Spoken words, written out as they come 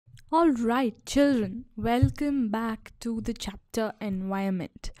Alright, children, welcome back to the chapter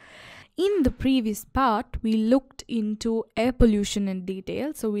Environment. In the previous part, we looked into air pollution in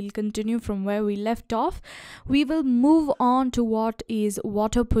detail, so we'll continue from where we left off. We will move on to what is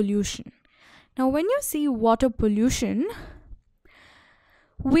water pollution. Now, when you see water pollution,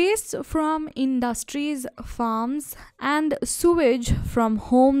 waste from industries, farms, and sewage from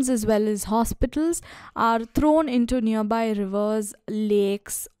homes as well as hospitals are thrown into nearby rivers,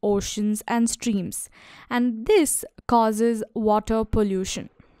 lakes, oceans, and streams. And this causes water pollution.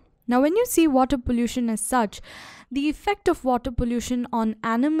 Now, when you see water pollution as such, the effect of water pollution on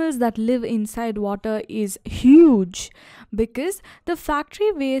animals that live inside water is huge because the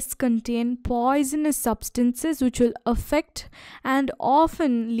factory wastes contain poisonous substances which will affect and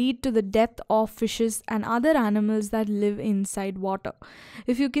often lead to the death of fishes and other animals that live inside water.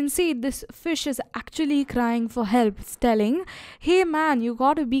 If you can see, this fish is actually crying for help. It's telling, hey man, you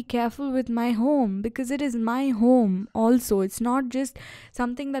gotta be careful with my home because it is my home also. It's not just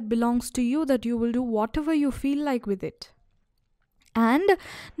something that belongs to you that you will do whatever you feel like with it. And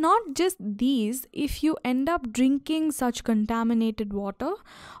not just these, if you end up drinking such contaminated water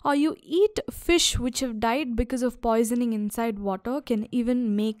or you eat fish which have died because of poisoning inside water, can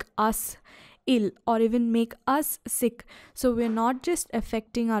even make us ill or even make us sick. So we're not just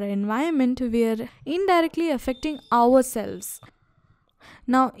affecting our environment, we're indirectly affecting ourselves.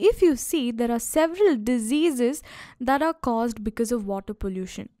 Now, if you see, there are several diseases that are caused because of water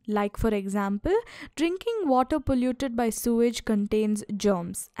pollution. Like, for example, drinking water polluted by sewage contains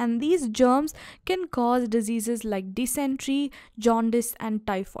germs, and these germs can cause diseases like dysentery, jaundice, and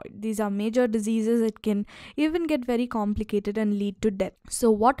typhoid. These are major diseases. It can even get very complicated and lead to death. So,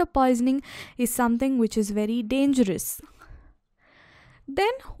 water poisoning is something which is very dangerous.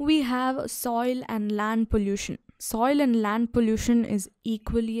 Then we have soil and land pollution. Soil and land pollution is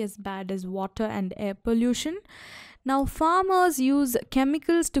equally as bad as water and air pollution. Now, farmers use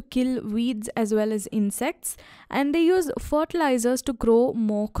chemicals to kill weeds as well as insects, and they use fertilizers to grow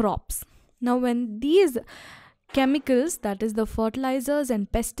more crops. Now, when these chemicals, that is the fertilizers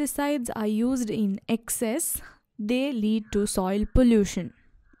and pesticides, are used in excess, they lead to soil pollution.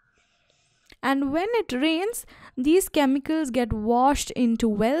 And when it rains, these chemicals get washed into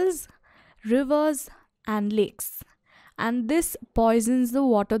wells, rivers, and lakes, and this poisons the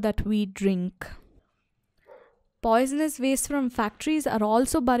water that we drink. Poisonous waste from factories are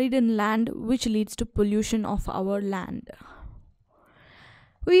also buried in land, which leads to pollution of our land.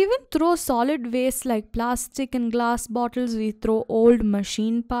 We even throw solid waste like plastic and glass bottles, we throw old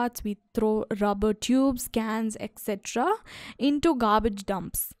machine parts, we throw rubber tubes, cans, etc. into garbage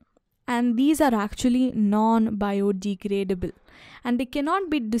dumps. And these are actually non-biodegradable and they cannot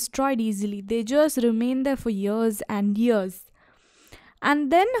be destroyed easily. They just remain there for years and years.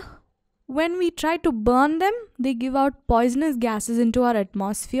 And then when we try to burn them, they give out poisonous gases into our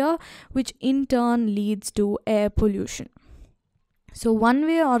atmosphere, which in turn leads to air pollution. So one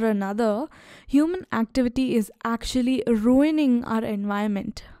way or another, human activity is actually ruining our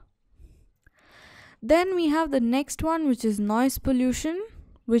environment. Then we have the next one, which is noise pollution,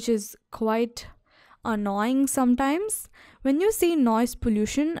 which is quite annoying sometimes. When you see noise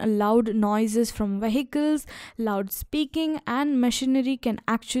pollution, loud noises from vehicles, loud speaking, and machinery can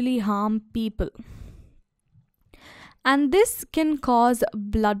actually harm people. And this can cause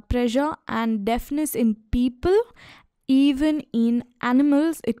blood pressure and deafness in people. Even in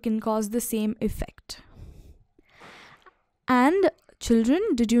animals, it can cause the same effect. And children,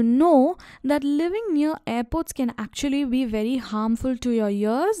 did you know that living near airports can actually be very harmful to your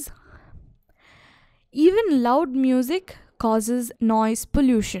ears? Even loud music causes noise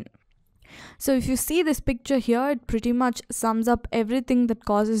pollution. So if you see this picture here, it pretty much sums up everything that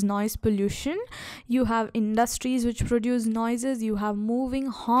causes noise pollution. You have industries which produce noises, you have moving,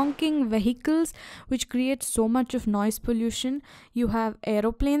 honking vehicles which create so much of noise pollution. You have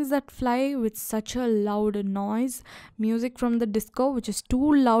aeroplanes that fly with such a loud noise, music from the disco which is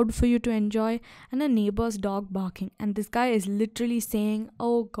too loud for you to enjoy, and a neighbor's dog barking. And this guy is literally saying,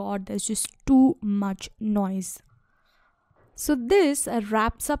 oh God, there's just too much noise. So this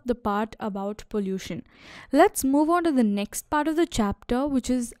wraps up the part about pollution. Let's move on to the next part of the chapter, which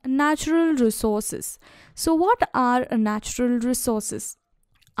is natural resources. So what are natural resources?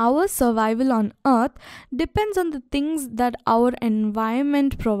 Our survival on Earth depends on the things that our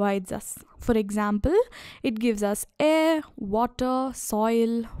environment provides us. For example, it gives us air, water,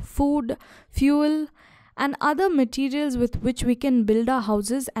 soil, food, fuel, and other materials with which we can build our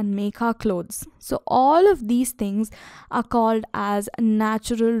houses and make our clothes. So all of these things are called as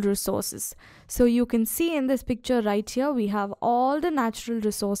natural resources. So you can see in this picture right here, we have all the natural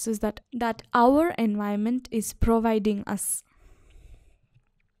resources that our environment is providing us.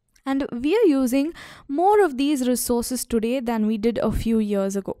 And we are using more of these resources today than we did a few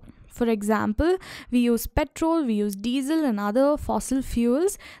years ago. For example, we use petrol, we use diesel and other fossil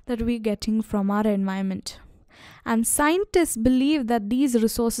fuels that we're getting from our environment. And scientists believe that these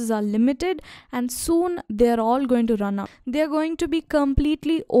resources are limited and soon they're all going to run out. They're going to be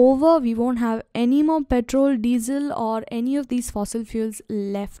completely over. We won't have any more petrol, diesel or any of these fossil fuels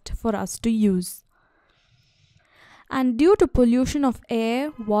left for us to use. And due to pollution of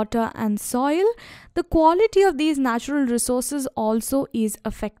air, water and soil, the quality of these natural resources also is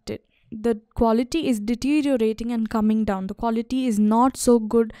affected. The quality is deteriorating and coming down. The quality is not so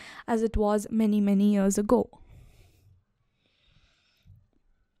good as it was many years ago.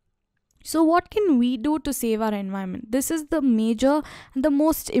 So what can we do to save our environment? This is the major and the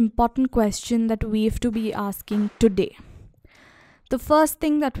most important question that we have to be asking today. The first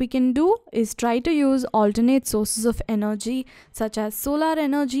thing that we can do is try to use alternate sources of energy such as solar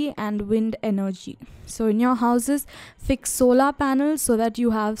energy and wind energy. So in your houses, fix solar panels so that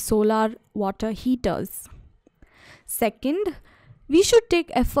you have solar water heaters. Second, we should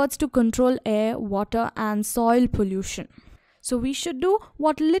take efforts to control air, water and soil pollution. So we should do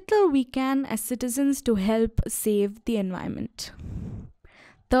what little we can as citizens to help save the environment.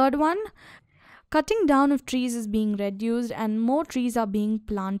 Third one, cutting down of trees is being reduced and more trees are being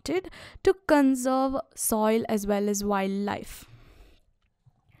planted to conserve soil as well as wildlife.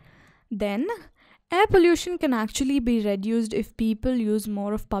 Then, air pollution can actually be reduced if people use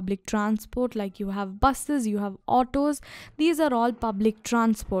more of public transport, like you have buses, you have autos. These are all public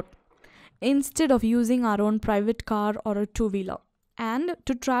transport, instead of using our own private car or a two-wheeler. And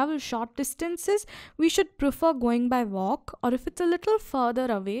to travel short distances, we should prefer going by walk, or if it's a little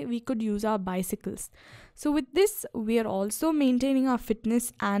further away, we could use our bicycles. So with this, we are also maintaining our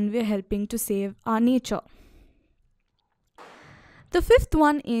fitness and we're helping to save our nature. The fifth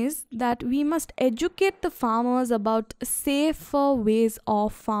one is that we must educate the farmers about safer ways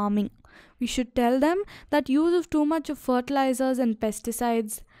of farming. We should tell them that use of too much of fertilizers and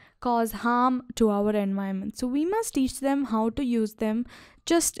pesticides cause harm to our environment. So we must teach them how to use them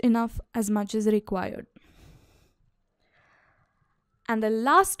just enough as much as required. And the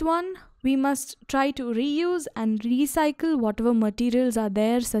last one, we must try to reuse and recycle whatever materials are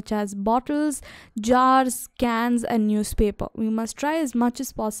there, such as bottles, jars, cans and newspaper. We must try as much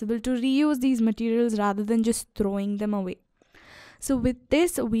as possible to reuse these materials rather than just throwing them away. So with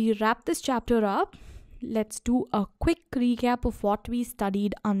this, we wrap this chapter up. Let's do a quick recap of what we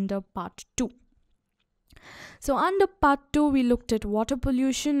studied under part 2. So under part 2, we looked at water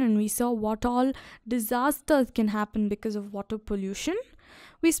pollution and we saw what all disasters can happen because of water pollution.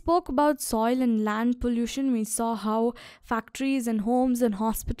 We spoke about soil and land pollution. We saw how factories and homes and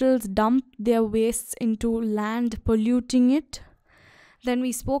hospitals dump their wastes into land, polluting it. Then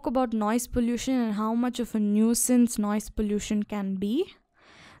we spoke about noise pollution and how much of a nuisance noise pollution can be.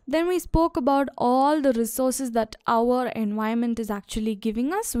 Then we spoke about all the resources that our environment is actually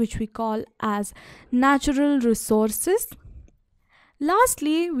giving us, which we call as natural resources.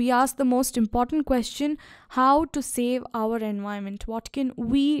 Lastly, we asked the most important question, how to save our environment? What can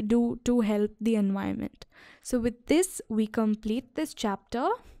we do to help the environment? So with this, we complete this chapter.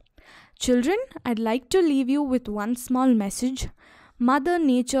 Children, I'd like to leave you with one small message. Mother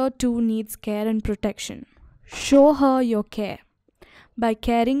Nature too needs care and protection. Show her your care by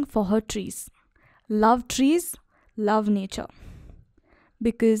caring for her trees. Love trees, love nature.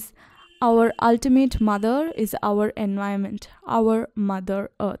 Because our ultimate mother is our environment, our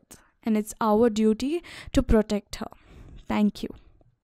Mother Earth. And it's our duty to protect her. Thank you.